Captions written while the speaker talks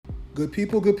Good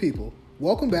people.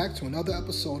 Welcome back to another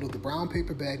episode of the Brown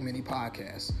Paper Bag Mini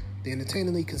Podcast, the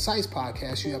entertainingly concise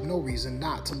podcast you have no reason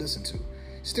not to listen to.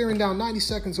 Staring down 90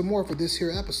 seconds or more for this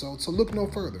here episode, so look no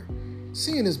further.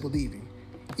 Seeing is believing.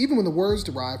 Even when the words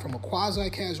derived from a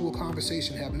quasi-casual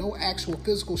conversation have no actual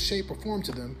physical shape or form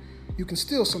to them, you can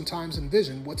still sometimes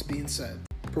envision what's being said.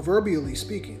 Proverbially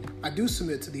speaking, I do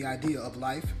submit to the idea of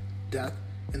life, death,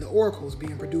 and the oracles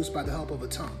being produced by the help of a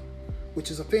tongue,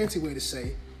 which is a fancy way to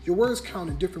say your words count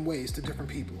in different ways to different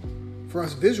people. For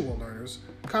us visual learners,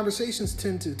 conversations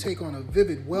tend to take on a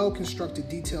vivid, well-constructed,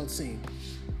 detailed scene.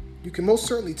 You can most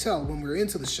certainly tell when we're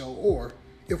into the show or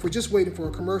if we're just waiting for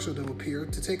a commercial to appear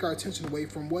to take our attention away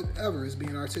from whatever is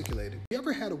being articulated. You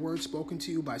ever had a word spoken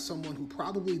to you by someone who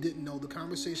probably didn't know the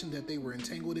conversation that they were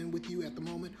entangled in with you at the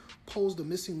moment posed a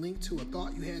missing link to a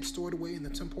thought you had stored away in the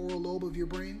temporal lobe of your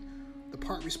brain, the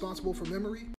part responsible for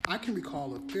memory? I can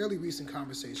recall a fairly recent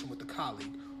conversation with a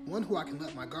colleague, one who I can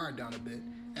let my guard down a bit,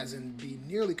 as in be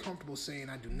nearly comfortable saying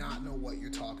I do not know what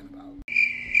you're talking about.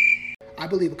 I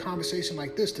believe a conversation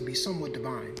like this to be somewhat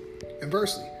divine.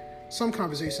 Inversely, some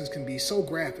conversations can be so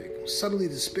graphic, subtly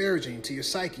disparaging to your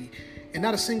psyche, and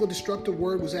not a single destructive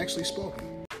word was actually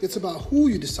spoken. It's about who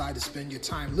you decide to spend your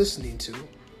time listening to,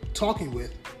 talking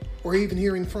with, or even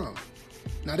hearing from.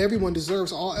 Not everyone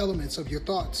deserves all elements of your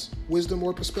thoughts, wisdom,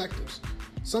 or perspectives.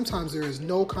 Sometimes there is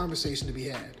no conversation to be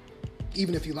had,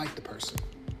 even if you like the person.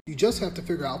 You just have to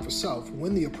figure out for self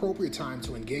when the appropriate time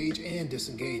to engage and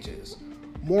disengage is.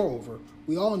 Moreover,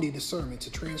 we all need discernment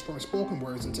to transform spoken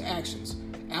words into actions,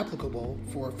 applicable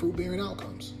for fruit-bearing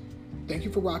outcomes. Thank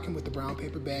you for rocking with the Brown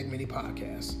Paper Bag Mini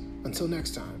Podcast. Until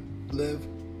next time, live,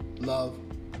 love,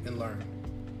 and learn.